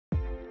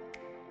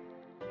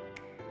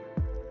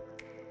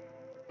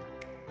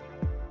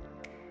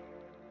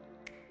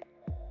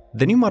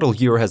The new model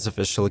year has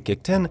officially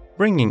kicked in,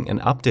 bringing an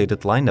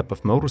updated lineup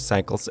of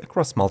motorcycles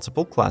across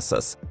multiple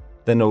classes.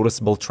 The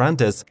noticeable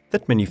trend is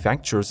that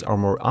manufacturers are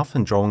more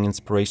often drawing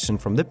inspiration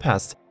from the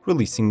past,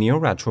 releasing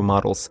neo-retro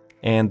models,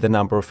 and the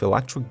number of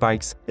electric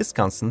bikes is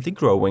constantly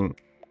growing.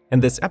 In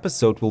this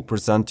episode, we'll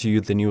present to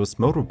you the newest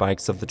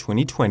motorbikes of the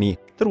 2020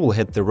 that will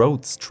hit the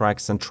roads,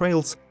 tracks and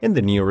trails in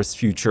the nearest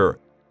future.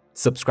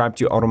 Subscribe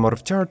to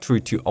Automotive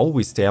Territory to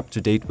always stay up to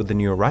date with the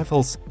new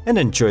arrivals and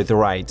enjoy the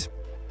ride.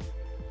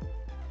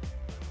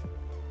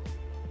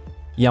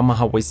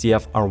 Yamaha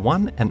YZF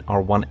R1 and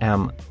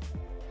R1M.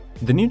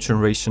 The new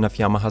generation of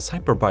Yamaha's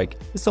hyperbike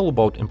is all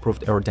about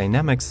improved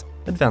aerodynamics,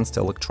 advanced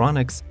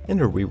electronics,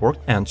 and a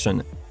reworked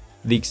engine.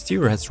 The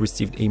exterior has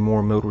received a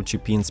more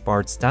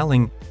MotoGP-inspired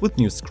styling with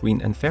new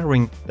screen and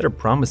fairing that are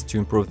promised to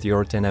improve the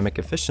aerodynamic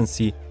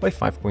efficiency by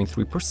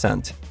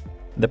 5.3%.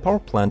 The power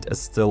plant is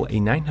still a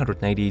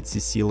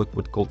 998cc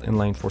liquid-cooled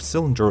inline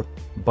 4-cylinder,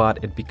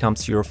 but it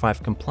becomes Euro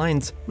 5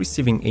 compliant,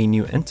 receiving a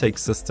new intake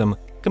system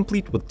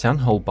complete with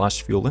 10-hole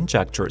Bosch fuel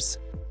injectors.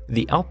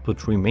 The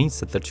output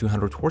remains at the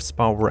 200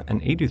 horsepower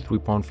and 83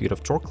 pound-feet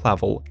of torque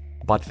level,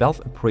 but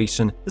valve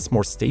operation is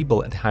more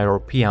stable at higher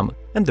RPM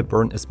and the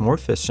burn is more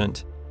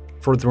efficient.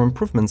 Further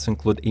improvements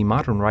include a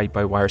modern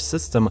ride-by-wire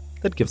system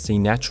that gives a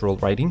natural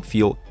riding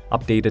feel,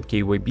 updated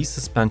KYB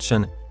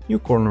suspension, new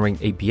cornering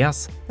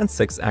ABS, and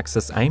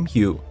 6-axis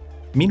IMU.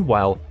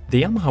 Meanwhile,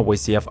 the Yamaha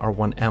YZF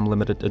R1M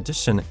Limited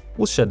Edition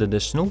will shed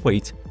additional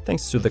weight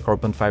thanks to the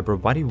carbon fiber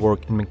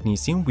bodywork and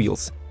magnesium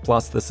wheels,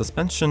 plus the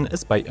suspension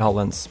is by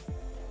Allen's.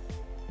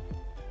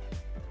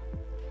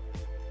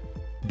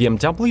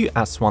 BMW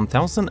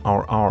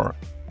S1000RR.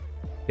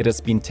 It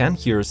has been 10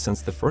 years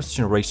since the first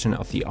generation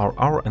of the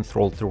RR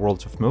enthralled the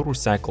world of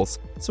motorcycles,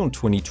 so in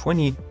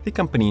 2020, the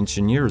company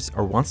engineers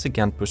are once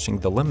again pushing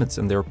the limits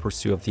in their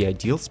pursuit of the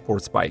ideal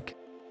sports bike.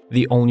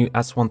 The all-new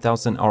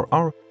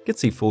S1000RR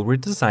gets a full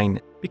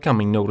redesign,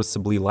 becoming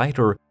noticeably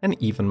lighter and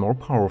even more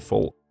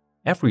powerful.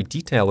 Every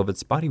detail of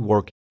its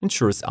bodywork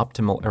ensures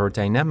optimal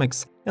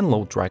aerodynamics and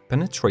low drag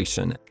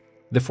penetration.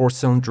 The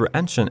 4-cylinder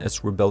engine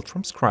is rebuilt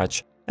from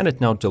scratch, and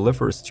it now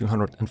delivers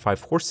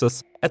 205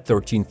 horses at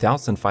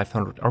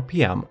 13,500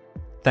 RPM.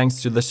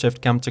 Thanks to the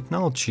shift cam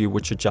technology,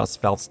 which adjusts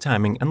valves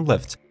timing and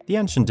lift, the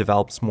engine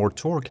develops more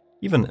torque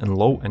even in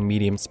low and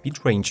medium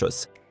speed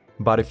ranges.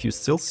 But if you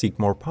still seek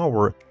more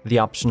power, the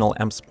optional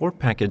M Sport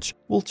package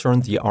will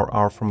turn the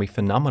RR from a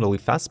phenomenally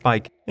fast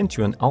bike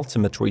into an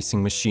ultimate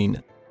racing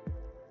machine.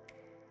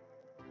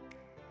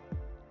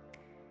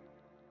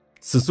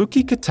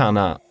 Suzuki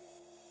Katana.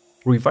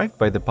 Revived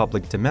by the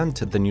public demand,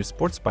 the new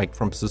sports bike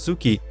from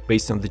Suzuki,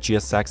 based on the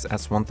GSX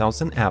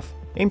S1000F,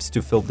 aims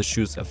to fill the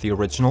shoes of the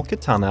original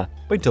Katana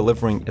by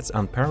delivering its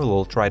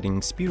unparalleled riding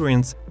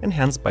experience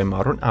enhanced by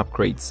modern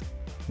upgrades.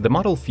 The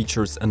model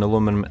features an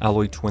aluminum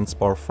alloy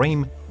twin-spar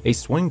frame, a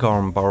swing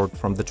arm borrowed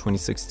from the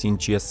 2016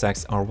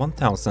 GSX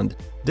R1000,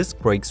 disc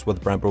brakes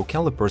with Brembo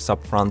calipers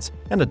up front,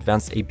 and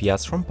advanced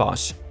ABS from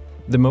Bosch.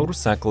 The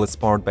motorcycle is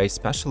powered by a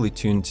specially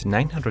tuned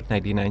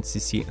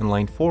 999cc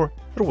inline 4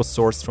 that was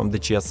sourced from the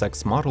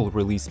GSX model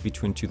released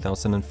between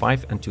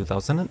 2005 and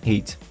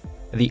 2008.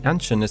 The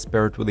engine is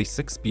paired with a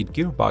 6-speed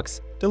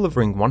gearbox,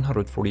 delivering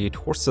 148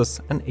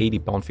 horses and 80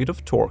 pound-feet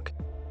of torque.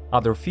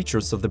 Other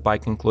features of the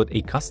bike include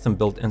a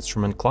custom-built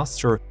instrument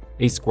cluster,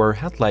 a square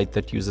headlight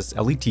that uses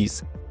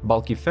LEDs,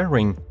 bulky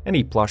fairing, and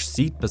a plush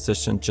seat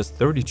positioned just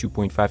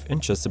 32.5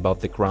 inches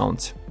above the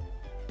ground.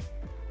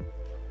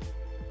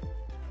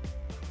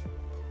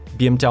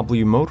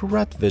 BMW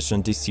Motorrad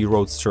Vision DC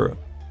Roadster.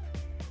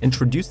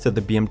 Introduced at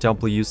the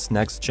BMW's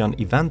next-gen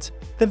event,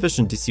 the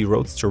Vision DC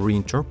Roadster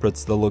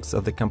reinterprets the looks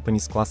of the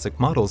company's classic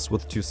models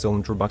with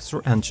 2-cylinder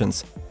boxer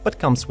engines, but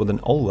comes with an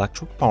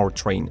all-electric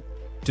powertrain.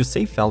 To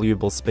save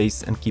valuable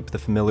space and keep the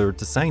familiar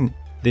design,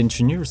 the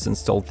engineers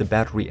installed the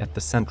battery at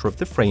the center of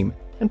the frame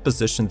and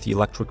positioned the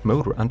electric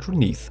motor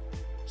underneath.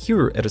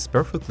 Here, it is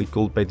perfectly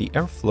cooled by the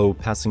airflow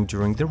passing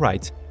during the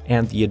ride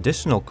and the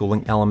additional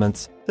cooling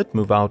elements that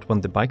move out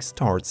when the bike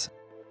starts.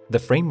 The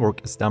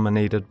framework is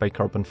dominated by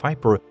carbon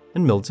fiber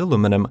and milled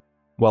aluminum,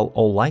 while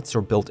all lights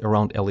are built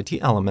around LED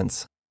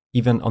elements.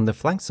 Even on the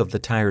flanks of the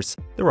tires,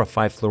 there are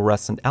 5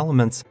 fluorescent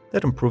elements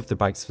that improve the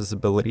bike's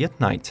visibility at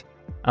night.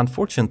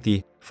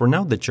 Unfortunately, for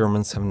now the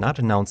Germans have not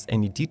announced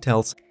any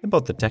details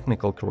about the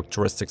technical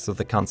characteristics of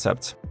the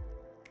concept.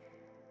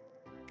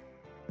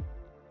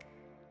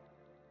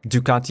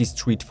 Ducati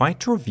Street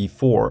Fighter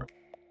V4.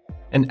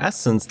 In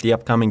essence, the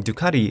upcoming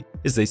Ducati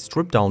is a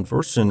stripped-down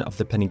version of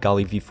the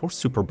Panigale V4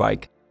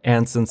 superbike,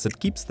 and since it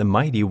keeps the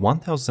mighty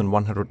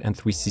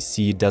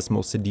 1103cc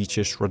Desmo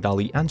Sedici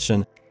Stradale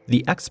engine,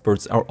 the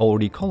experts are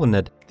already calling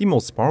it the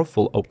most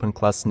powerful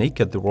open-class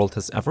naked the world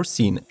has ever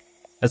seen.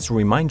 As a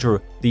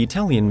reminder, the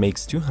Italian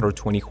makes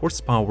 220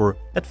 horsepower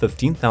at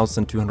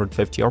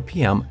 15,250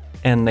 RPM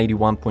and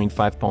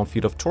 91.5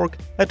 pound-feet of torque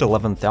at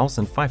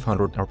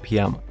 11,500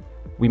 RPM.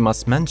 We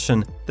must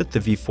mention that the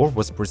V4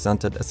 was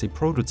presented as a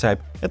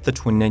prototype at the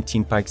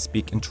 2019 Pikes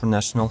Peak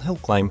International Hill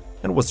Climb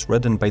and was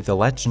ridden by the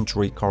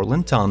legendary Carl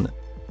Linton.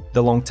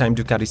 The longtime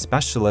Ducati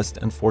specialist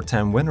and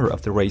four-time winner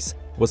of the race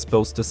was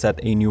supposed to set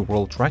a new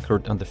world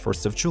record on the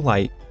 1st of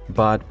July,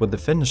 but with the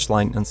finish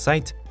line in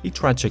sight, a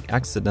tragic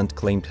accident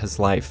claimed his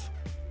life.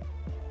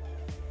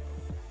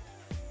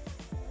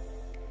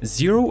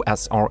 Zero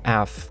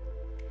SRF.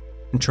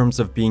 In terms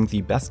of being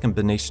the best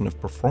combination of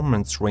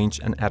performance, range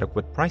and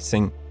adequate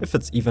pricing, if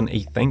it's even a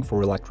thing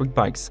for electric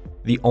bikes,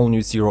 the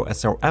all-new Zero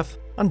SRF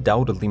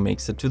undoubtedly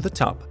makes it to the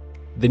top.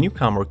 The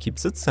newcomer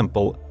keeps it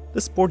simple, the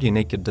sporty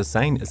naked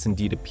design is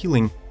indeed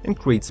appealing and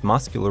creates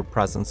muscular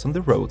presence on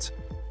the road.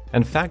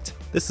 In fact,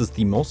 this is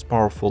the most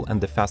powerful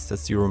and the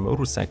fastest Zero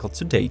motorcycle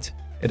to date.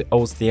 It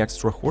owes the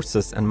extra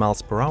horses and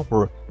miles per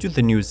hour to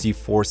the new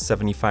Z4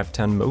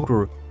 7510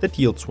 motor that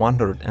yields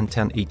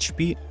 110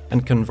 HP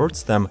and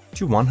converts them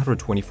to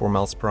 124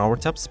 miles per hour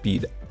top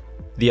speed.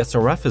 The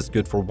SRF is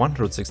good for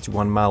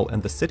 161 mile in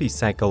the city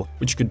cycle,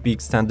 which could be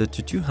extended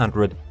to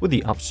 200 with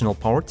the optional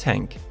power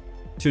tank.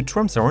 Two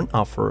trims are on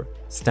offer,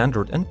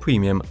 standard and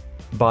premium,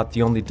 but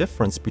the only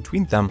difference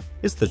between them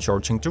is the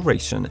charging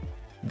duration.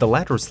 The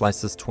latter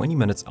slices 20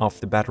 minutes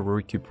off the battery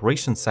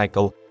recuperation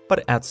cycle,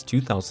 but adds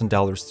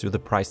 $2,000 to the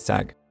price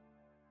tag.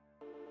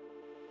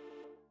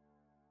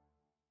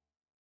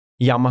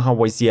 Yamaha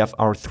YZF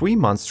R3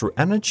 Monster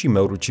Energy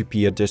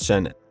MotoGP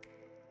Edition.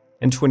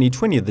 In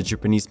 2020, the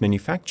Japanese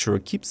manufacturer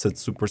keeps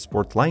its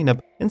supersport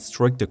lineup in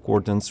strict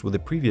accordance with the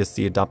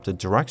previously adopted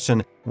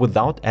direction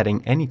without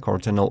adding any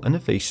cardinal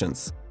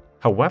innovations.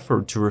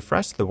 However, to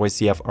refresh the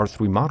YZF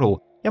R3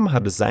 model,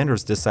 Yamaha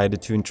designers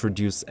decided to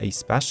introduce a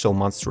special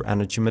Monster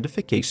Energy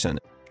modification.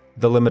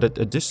 The limited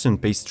edition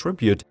pays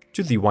tribute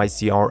to the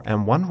YZR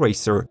M1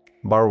 racer,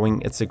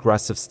 borrowing its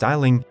aggressive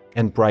styling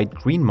and bright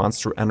green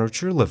Monster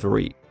Energy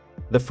livery.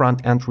 The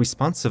front-end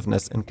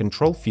responsiveness and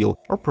control feel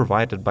are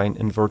provided by an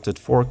inverted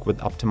fork with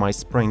optimized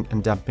spring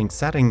and damping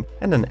setting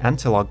and an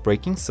anti-lock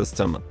braking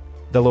system.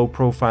 The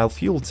low-profile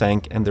fuel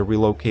tank and the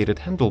relocated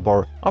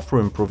handlebar offer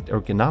improved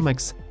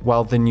ergonomics,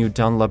 while the new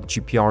Dunlop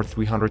GPR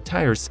 300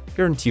 tires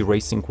guarantee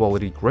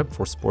racing-quality grip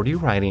for sporty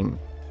riding.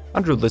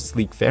 Under the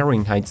sleek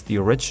fairing hides the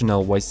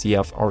original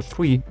YZF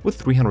R3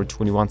 with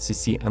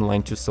 321cc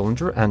inline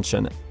two-cylinder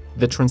engine.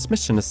 The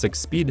transmission is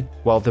 6-speed,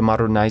 while the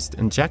modernized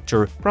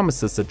injector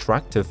promises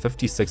attractive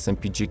 56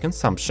 mpg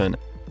consumption.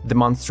 The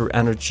Monster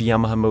Energy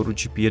Yamaha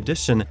MotoGP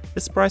Edition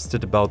is priced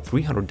at about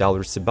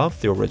 $300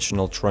 above the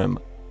original trim.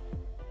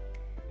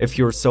 If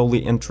you're solely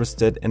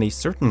interested in a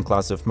certain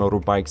class of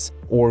motorbikes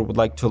or would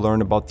like to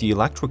learn about the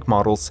electric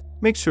models,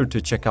 make sure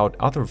to check out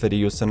other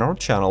videos on our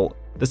channel.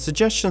 The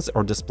suggestions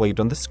are displayed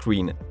on the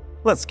screen.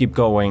 Let's keep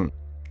going.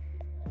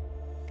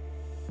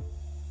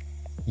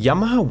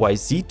 Yamaha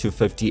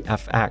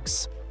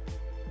YZ250FX.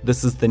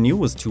 This is the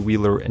newest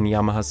two-wheeler in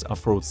Yamaha's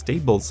off-road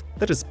stables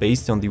that is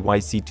based on the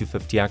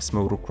YZ250X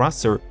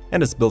motocrosser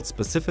and is built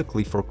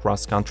specifically for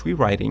cross-country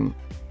riding.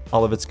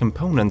 All of its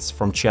components,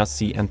 from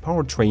chassis and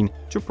powertrain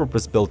to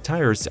purpose-built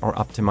tires, are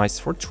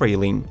optimized for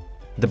trailing.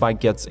 The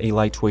bike gets a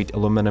lightweight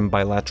aluminum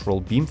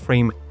bilateral beam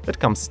frame that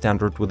comes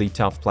standard with a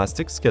tough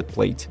plastic skid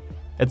plate.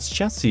 Its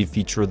chassis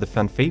feature the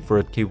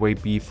fan-favorite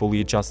KYB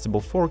fully adjustable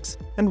forks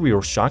and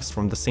rear shocks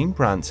from the same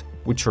brand,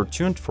 which are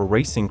tuned for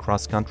racing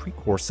cross-country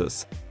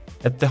courses.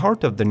 At the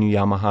heart of the new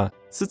Yamaha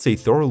sits a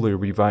thoroughly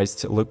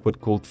revised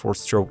liquid-cooled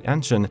 4-stroke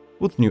engine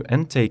with new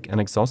intake and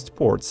exhaust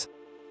ports.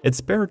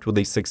 It's paired with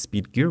a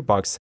 6-speed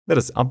gearbox that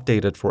is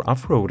updated for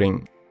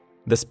off-roading.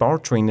 This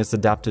powertrain is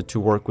adapted to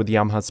work with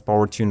Yamaha's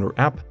Power Tuner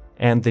app,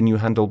 and the new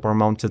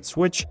handlebar-mounted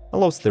switch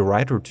allows the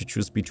rider to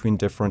choose between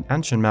different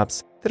engine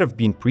maps that have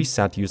been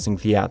preset using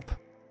the app.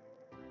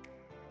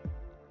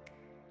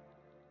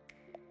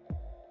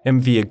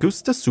 MV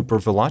Agusta Super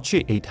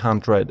Veloce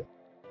 800.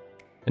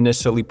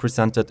 Initially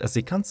presented as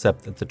a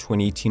concept at the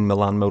 2018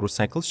 Milan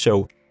Motorcycle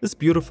Show, this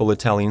beautiful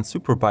Italian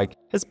superbike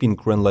has been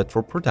greenlit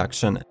for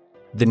production.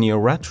 The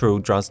neo-retro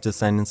draws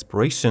design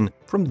inspiration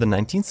from the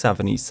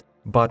 1970s,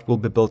 but will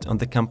be built on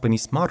the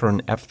company's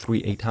modern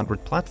F3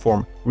 800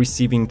 platform,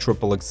 receiving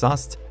triple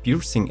exhaust,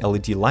 piercing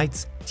LED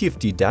lights,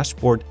 TFT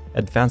dashboard,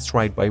 advanced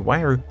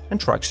ride-by-wire, and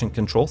traction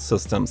control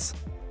systems.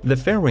 The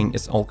fairing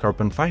is all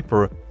carbon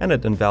fiber, and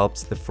it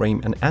envelops the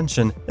frame and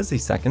engine as a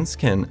second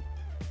skin.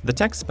 The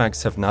tech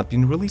specs have not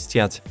been released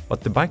yet, but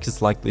the bike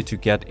is likely to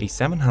get a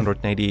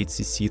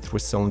 798cc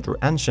 3-cylinder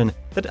engine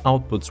that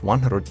outputs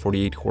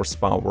 148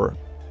 horsepower.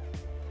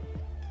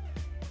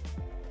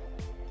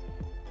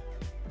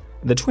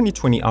 The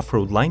 2020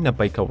 off-road lineup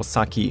by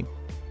Kawasaki.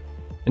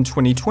 In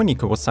 2020,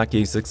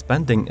 Kawasaki is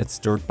expanding its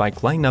dirt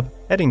bike lineup,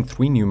 adding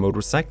 3 new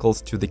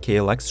motorcycles to the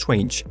KLX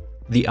range: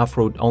 the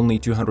off-road-only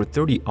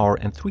 230R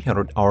and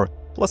 300R,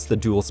 plus the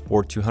dual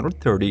sport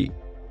 230.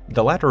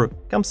 The latter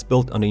comes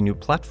built on a new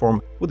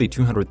platform with a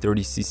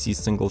 230cc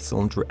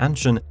single-cylinder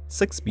engine,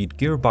 6-speed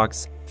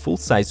gearbox,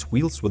 full-size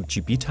wheels with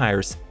GP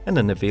tires, and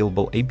an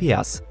available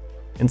ABS.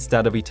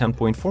 Instead of a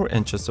 10.4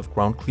 inches of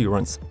ground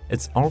clearance,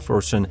 its R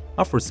version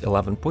offers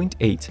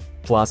 11.8,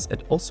 plus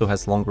it also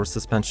has longer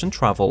suspension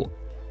travel.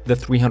 The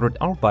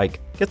 300R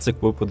bike gets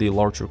equipped with a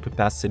larger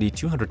capacity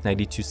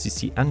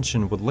 292cc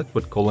engine with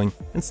liquid cooling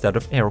instead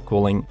of air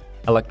cooling.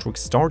 electric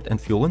start and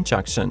fuel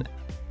injection.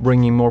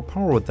 Bringing more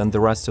power than the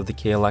rest of the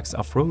KLX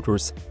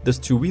off-roaders, this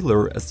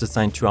two-wheeler is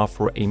designed to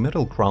offer a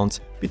middle ground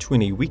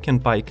between a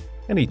weekend bike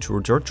and a tour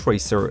dirt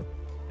racer.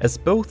 As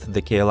both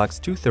the KLX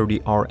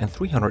 230R and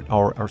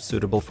 300R are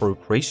suitable for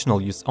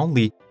recreational use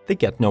only, they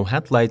get no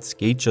headlights,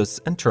 gauges,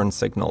 and turn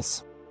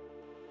signals.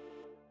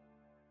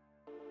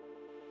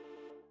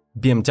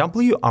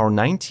 BMW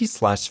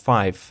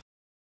R90/5.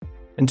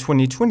 In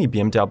 2020,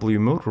 BMW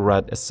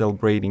Motorrad is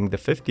celebrating the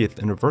 50th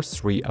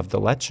anniversary of the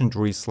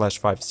legendary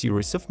 /5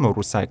 series of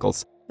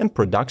motorcycles in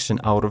production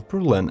out of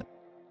Berlin.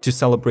 To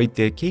celebrate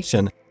the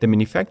occasion, the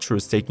manufacturer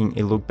is taking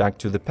a look back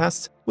to the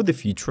past with the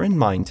future in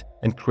mind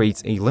and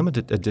creates a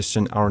limited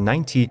edition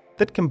R90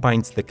 that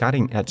combines the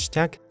cutting-edge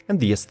tech and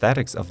the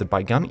aesthetics of the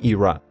bygone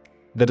era.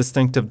 The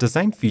distinctive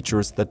design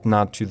features that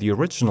nod to the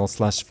original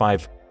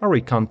 /5 are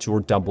a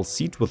contoured double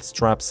seat with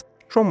straps,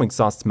 chrome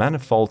exhaust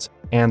manifold,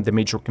 and the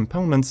major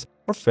components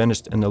are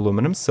finished in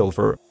aluminum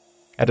silver.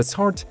 At its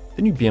heart,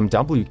 the new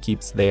BMW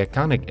keeps the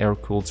iconic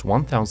air-cooled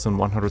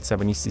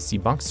 1170cc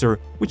Boxer,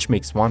 which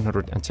makes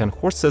 110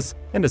 horses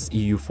and is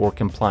EU4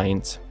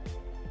 compliant.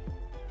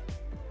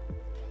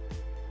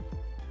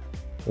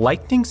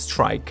 Lightning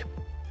Strike.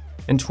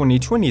 In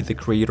 2020, the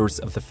creators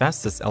of the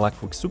fastest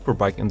electric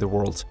superbike in the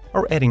world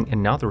are adding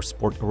another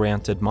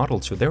sport-oriented model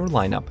to their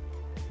lineup.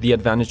 The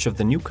advantage of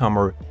the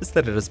newcomer is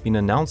that it has been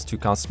announced to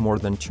cost more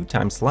than 2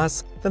 times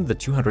less than the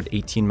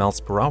 218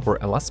 mph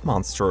LS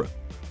Monster.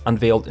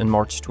 Unveiled in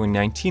March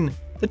 2019,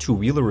 the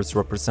two-wheeler is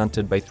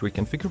represented by 3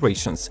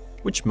 configurations,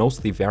 which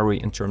mostly vary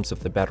in terms of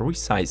the battery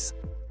size.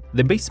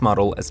 The base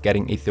model is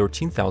getting a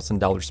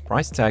 $13,000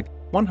 price tag,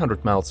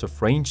 100 miles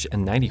of range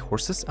and 90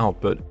 horses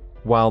output,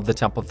 while the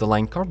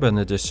top-of-the-line Carbon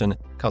Edition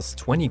costs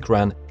 20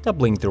 grand,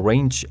 doubling the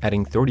range,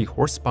 adding 30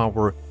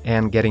 horsepower,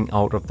 and getting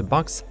out of the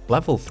box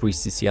level 3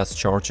 CCS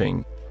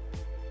charging.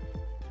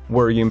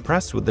 Were you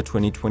impressed with the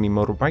 2020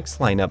 motorbikes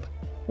lineup?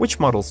 Which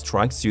model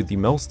strikes you the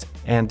most,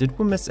 and did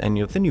we miss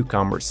any of the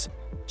newcomers?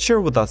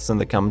 Share with us in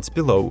the comments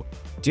below.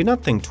 Do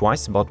not think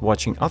twice about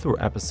watching other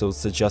episodes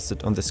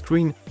suggested on the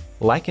screen,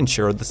 like and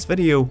share this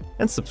video,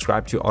 and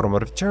subscribe to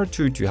Automotive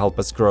Territory to help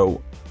us grow.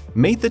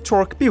 May the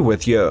torque be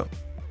with you!